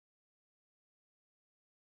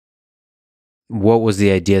what was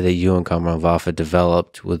the idea that you and Kamran-Waffe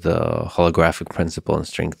developed with the holographic principle in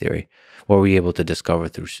string theory? What were you able to discover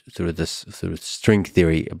through string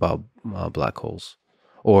theory about black holes,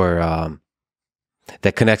 or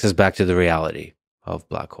that connects us back to the reality of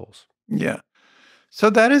black holes? Yeah. So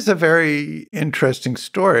that is a very interesting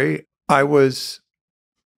story. I was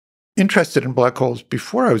interested in black holes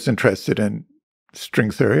before I was interested in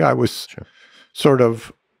string theory. I was sort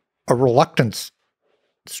of a reluctant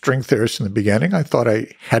string theorist in the beginning. I thought I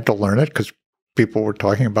had to learn it because people were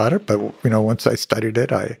talking about it. But, once I studied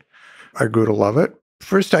it, I grew to love it.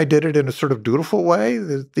 First, I did it in a sort of dutiful way.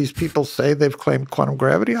 These people say they've claimed quantum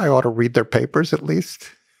gravity. I ought to read their papers at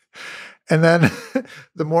least. And then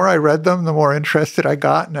the more I read them, the more interested I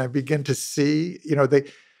got. And I began to see,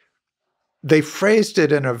 they phrased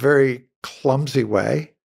it in a very clumsy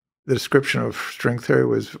way. The description of string theory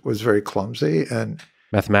was very clumsy and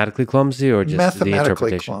mathematically clumsy, or just mathematically the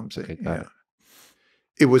interpretation? clumsy. Okay, yeah.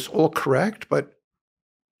 It was all correct, but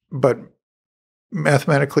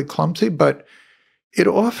mathematically clumsy. But it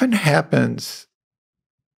often happens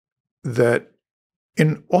that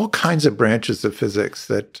in all kinds of branches of physics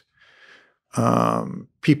that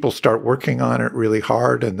people start working on it really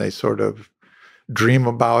hard, and they sort of dream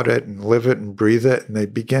about it and live it and breathe it, and they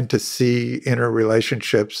begin to see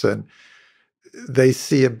interrelationships, and they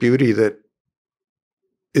see a beauty that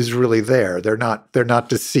is really there. They're not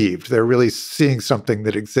deceived. They're really seeing something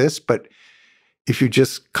that exists. But if you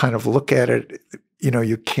just kind of look at it,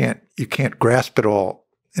 you can't grasp it all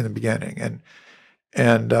in the beginning.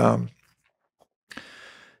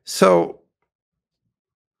 So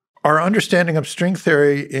our understanding of string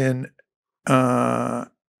theory in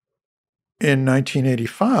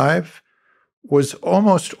 1985 was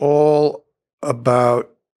almost all about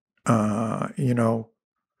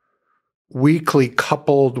weakly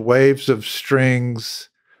coupled waves of strings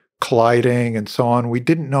colliding and so on. We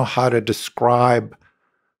didn't know how to describe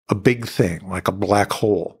a big thing like a black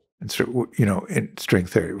hole in string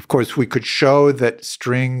theory. Of course, we could show that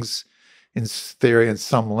strings in theory in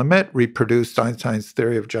some limit reproduced Einstein's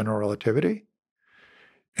theory of general relativity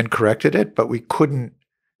and corrected it, but we couldn't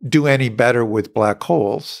do any better with black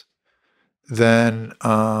holes than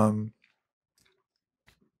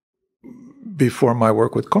before my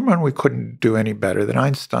work with Qumran, we couldn't do any better than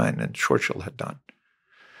Einstein and Schwarzschild had done.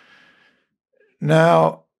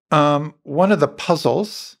 Now, one of the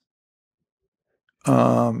puzzles,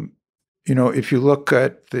 if you look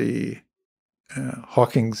at the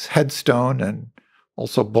Hawking's headstone and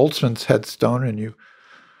also Boltzmann's headstone, and you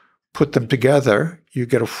put them together, you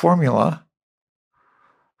get a formula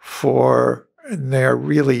and they are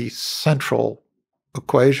really central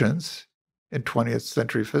equations in 20th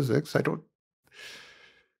century physics. I don't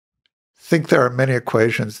think there are many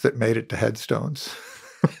equations that made it to headstones.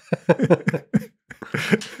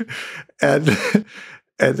 and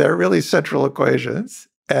they're really central equations.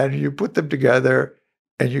 And you put them together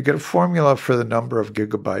and you get a formula for the number of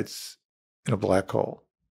gigabytes in a black hole.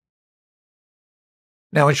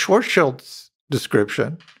 Now, in Schwarzschild's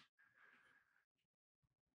description,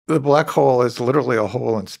 the black hole is literally a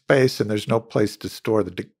hole in space, and there's no place to store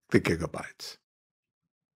the gigabytes.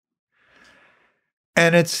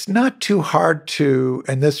 And it's not too hard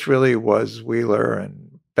and this really was Wheeler,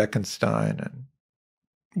 Bekenstein,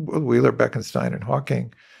 and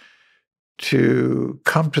Hawking, to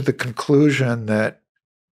come to the conclusion that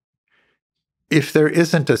if there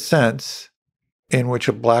isn't a sense in which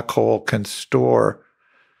a black hole can store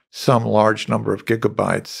some large number of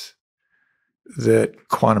gigabytes, that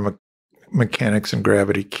quantum mechanics and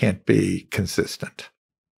gravity can't be consistent.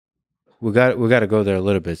 We got to go there a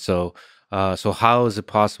little bit. So how is it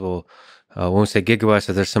possible when we say gigabytes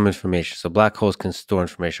that there's some information? So black holes can store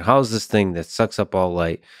information. How is this thing that sucks up all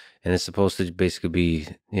light and is supposed to basically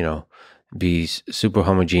be super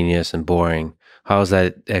homogeneous and boring? How is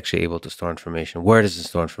that actually able to store information? Where does it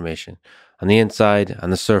store information? On the inside, on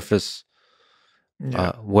the surface?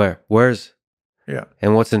 Yeah. Where's? Yeah.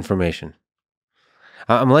 And what's information?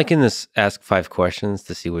 I'm liking this ask 5 questions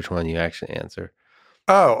to see which one you actually answer.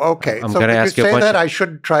 Oh, okay. I'm so going to could ask you you a say bunch that I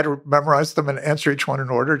should try to memorize them and answer each one in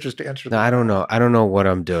order, just to answer them? No, I don't know. I don't know what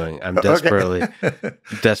I'm doing. I'm desperately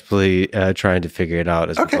trying to figure it out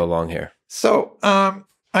as we go along here. So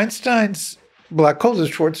Einstein's black holes, the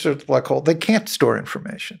Schwarzschild black hole, they can't store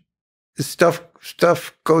information. Stuff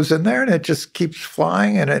goes in there and it just keeps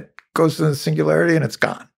flying, and it goes in the singularity and it's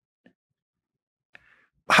gone.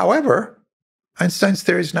 However, Einstein's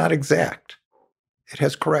theory is not exact. It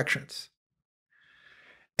has corrections.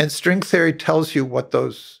 And string theory tells you what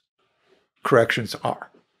those corrections are.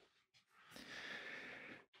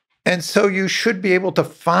 And so you should be able to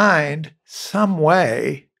find some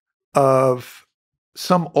way of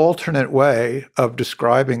some alternate way of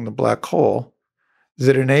describing the black hole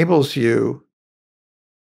that enables you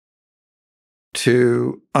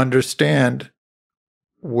to understand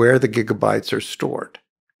where the gigabytes are stored.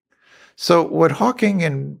 So what Hawking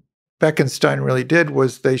and Bekenstein really did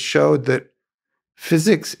was they showed that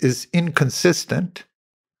physics is inconsistent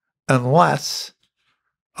unless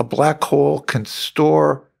a black hole can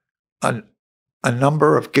store a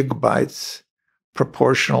number of gigabytes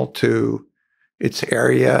proportional to its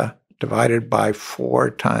area divided by 4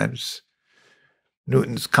 times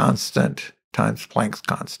Newton's constant times Planck's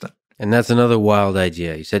constant. And that's another wild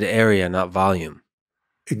idea. You said area, not volume.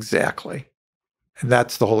 Exactly. And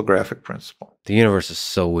that's the holographic principle. The universe is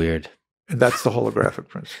so weird. And that's the holographic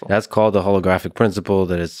principle. That's called the holographic principle,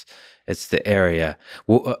 that it's the area.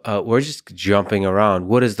 We're just jumping around.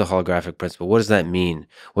 What is the holographic principle? What does that mean?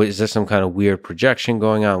 Is there some kind of weird projection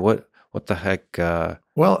going on? What the heck?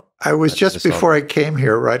 Well, I was just before I came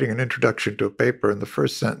here writing an introduction to a paper, and the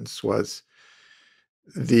first sentence was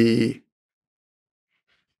the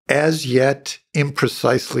as yet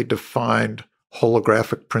imprecisely defined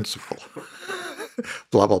holographic principle.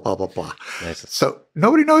 Blah, blah, blah, blah, blah. Nice. So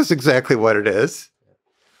nobody knows exactly what it is,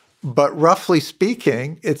 but roughly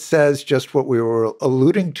speaking, it says just what we were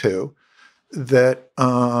alluding to, that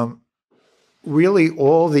really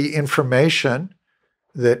all the information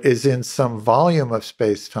that is in some volume of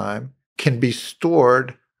space-time can be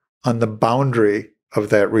stored on the boundary of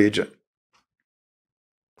that region.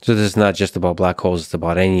 So this is not just about black holes, it's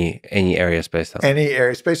about any area of space-time. Any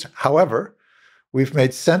area of space. However, we've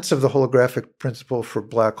made sense of the holographic principle for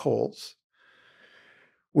black holes.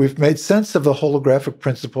 We've made sense of the holographic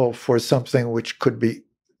principle for something which could be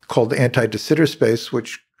called anti-de Sitter space,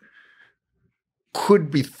 which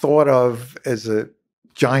could be thought of as a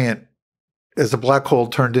giant, as a black hole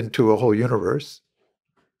turned into a whole universe.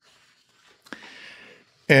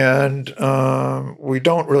 And we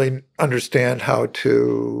don't really understand how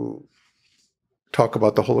to talk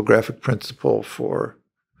about the holographic principle for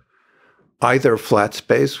either flat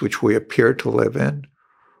space, which we appear to live in,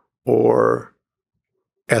 or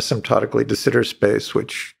asymptotically de Sitter space,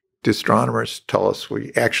 which the astronomers tell us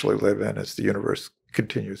we actually live in as the universe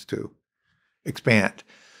continues to expand.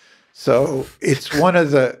 So it's one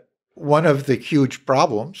of the huge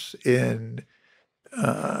problems in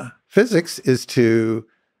physics is to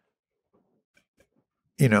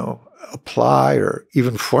apply or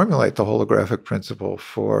even formulate the holographic principle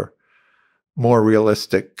for more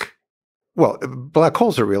realistic. Well, black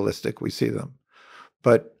holes are realistic; we see them,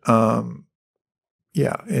 but in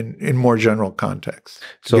more general context,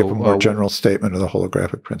 to give a more general statement of the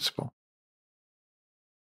holographic principle.